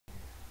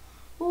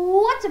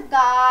What's up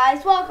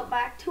guys, welcome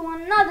back to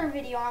another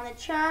video on the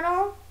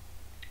channel.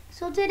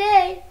 So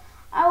today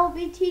I will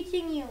be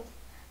teaching you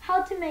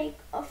how to make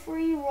a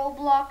free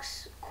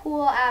Roblox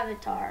cool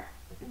avatar,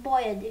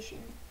 boy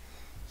edition.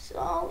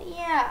 So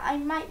yeah, I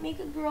might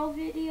make a girl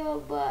video,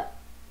 but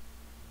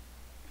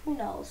who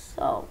knows.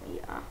 So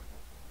yeah,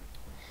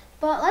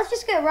 but let's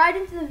just get right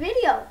into the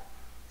video.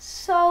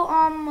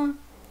 So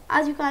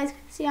as you guys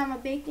can see, I'm a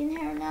bacon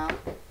hair now,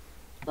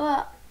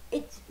 but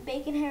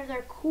bacon hairs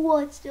are cool,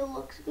 it still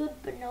looks good,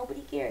 but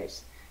nobody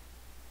cares.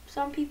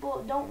 Some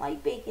people don't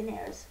like bacon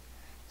hairs.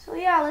 So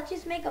yeah, let's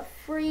just make a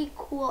free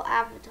cool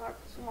avatar,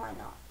 because why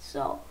not?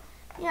 So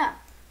yeah,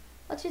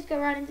 let's just get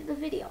right into the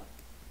video.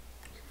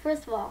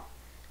 First of all,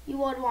 you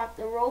would want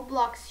the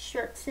Roblox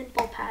shirt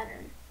simple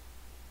pattern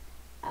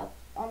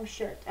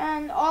shirt.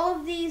 And all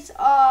of these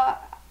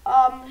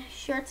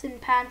shirts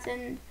and pants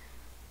and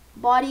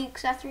body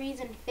accessories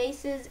and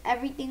faces,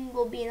 everything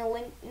will be in a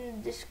link in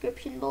the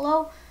description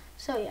below.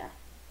 So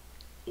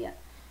yeah,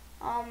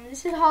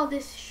 this is how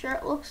this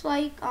shirt looks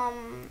like.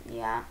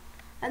 Yeah,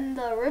 and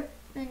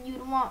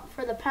you'd want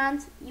for the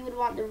pants, you would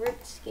want the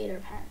ripped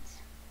skater pants.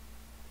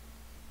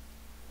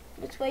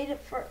 Let's wait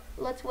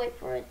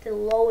for it to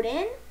load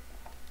in.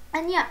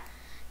 And yeah,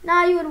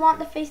 now you would want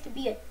the face to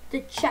be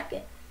to check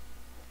it.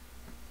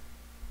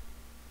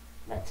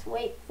 Let's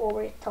wait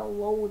for it to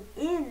load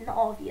in,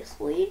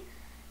 obviously.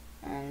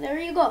 And there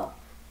you go.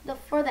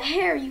 For the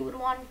hair, you would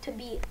want it to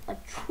be a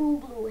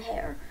true blue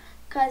hair,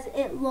 because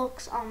it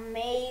looks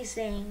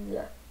amazing.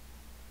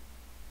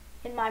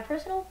 In my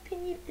personal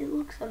opinion, it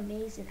looks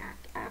amazing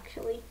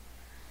actually.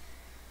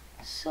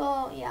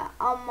 So yeah,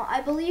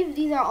 I believe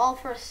these are all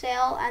for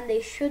sale, and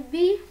they should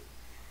be.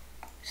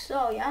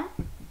 So yeah,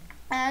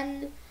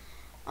 and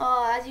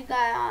as you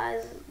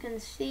guys can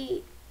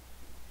see,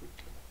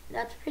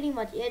 that's pretty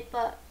much it.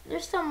 But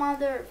there's some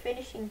other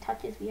finishing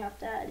touches we have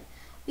to add.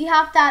 We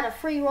have to add a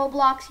free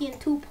Robloxian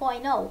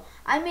 2.0.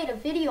 I made a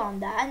video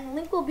on that, and the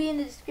link will be in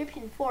the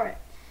description for it.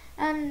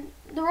 And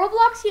the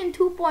Robloxian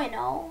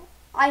 2.0,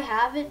 I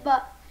have it,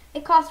 but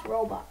it costs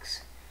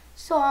Robux.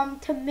 So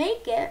to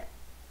make it,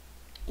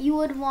 you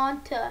would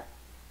want to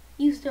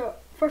use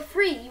for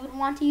free, you would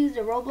want to use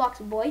the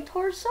Roblox boy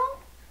torso,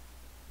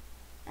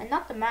 and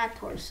not the man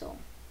torso.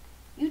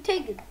 You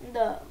take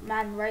the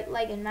man right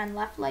leg and man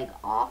left leg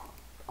off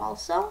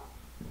also,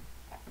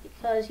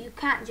 because you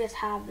can't just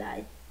have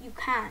that. You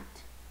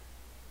can't.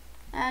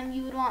 And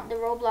you would want the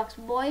Roblox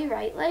boy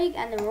right leg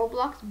and the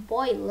Roblox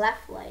boy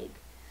left leg.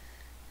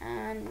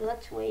 And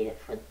let's wait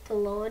for it to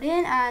load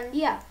in. And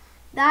yeah,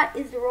 that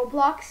is the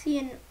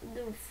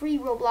free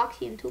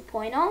Robloxian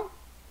 2.0.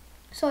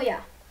 So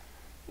yeah,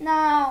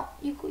 now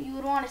you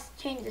would want to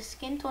change the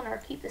skin tone or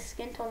keep the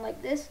skin tone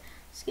like this.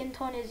 Skin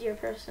tone is your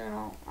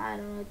personal, I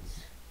don't know,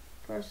 it's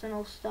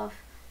personal stuff.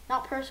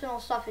 Not personal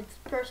stuff, it's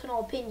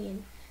personal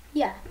opinion.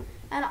 Yeah,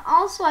 and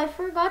also I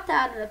forgot to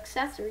add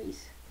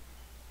accessories.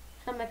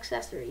 Some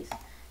accessories.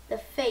 The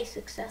face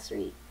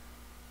accessory.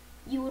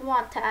 You would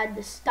want to add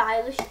the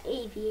stylish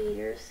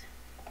aviators.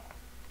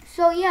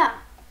 So yeah,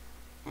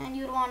 and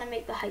you would want to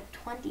make the height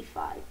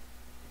 25.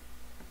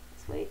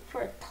 Let's wait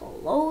for it to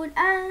load,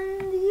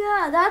 and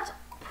yeah, that's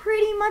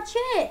pretty much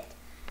it.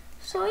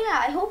 So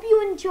yeah, I hope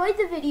you enjoyed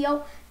the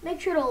video.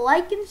 Make sure to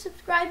like and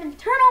subscribe and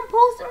turn on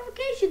post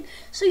notifications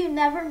so you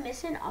never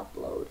miss an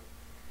upload.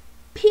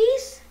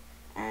 Peace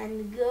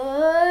and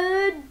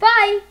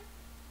goodbye.